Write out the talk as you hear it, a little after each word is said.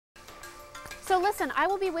So listen, I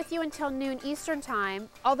will be with you until noon Eastern time,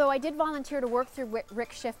 although I did volunteer to work through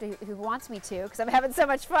Rick's shift who wants me to, because I'm having so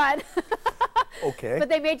much fun. Okay. But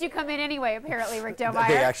they made you come in anyway, apparently, Rick Domeyer.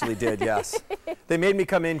 They actually did, yes. They made me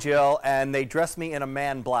come in, Jill, and they dressed me in a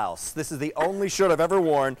man blouse. This is the only shirt I've ever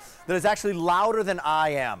worn that is actually louder than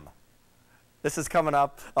I am. This is coming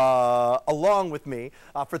up along with me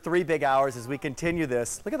for 3 big hours as we continue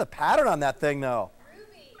this. Look at the pattern on that thing, though.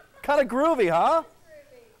 Groovy. Kind of groovy, huh? Groovy.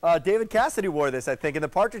 David Cassidy wore this, I think, in the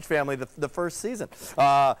Partridge Family the first season.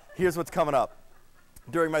 Here's what's coming up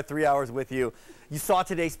during my 3 hours with you. You saw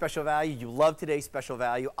today's special value. You love today's special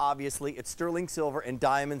value. Obviously, it's sterling silver and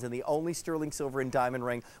diamonds, and the only sterling silver and diamond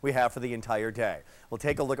ring we have for the entire day. We'll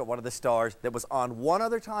take a look at one of the stars that was on one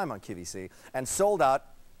other time on QVC and sold out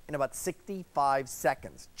in about 65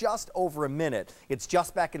 seconds, just over a minute. It's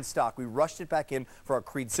just back in stock. We rushed it back in for our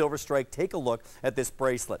Creede Silver Strike. Take a look at this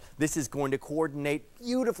bracelet. This is going to coordinate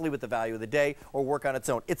beautifully with the value of the day or work on its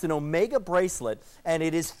own. It's an Omega bracelet, and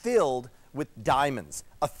it is filled with diamonds.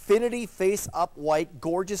 Affinity face-up white,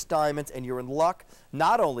 gorgeous diamonds, and you're in luck.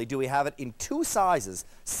 Not only do we have it in 2 sizes,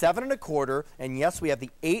 7 1/4, and yes, we have the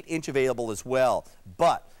 8-inch available as well,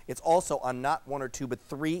 but it's also on not 1 or 2, but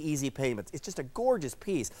 3 easy payments. It's just a gorgeous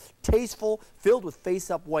piece. Tasteful, filled with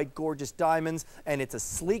face-up white, gorgeous diamonds, and it's a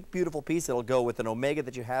sleek, beautiful piece. It'll go with an Omega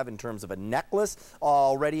that you have in terms of a necklace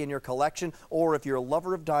already in your collection, or if you're a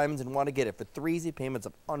lover of diamonds and want to get it for 3 easy payments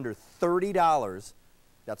of under $30,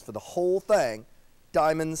 that's for the whole thing,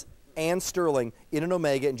 diamonds and sterling in an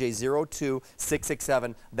Omega in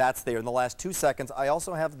J02667. That's there. In the last 2 seconds, I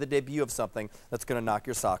also have the debut of something that's going to knock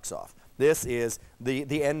your socks off. This is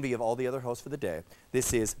the envy of all the other hosts for the day.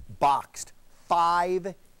 This is boxed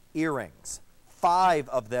 5 earrings. 5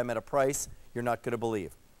 of them at a price you're not going to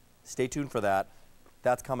believe. Stay tuned for that.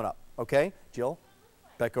 That's coming up. Okay? Jill,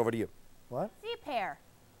 back over to you. What? See a pair.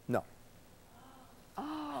 No.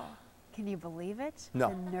 Oh, can you believe it? No.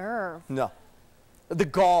 The nerve. No. The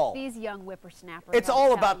gall. These young whippersnappers. It's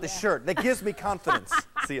all about the shirt. That gives me confidence.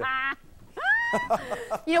 See ya.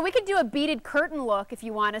 You know, we could do a beaded curtain look if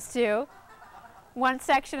you want us to. One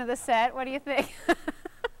section of the set. What do you think?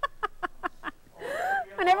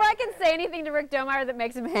 Whenever I can say anything to Rick Domeyer that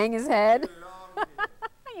makes him hang his head.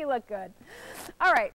 You look good. All right.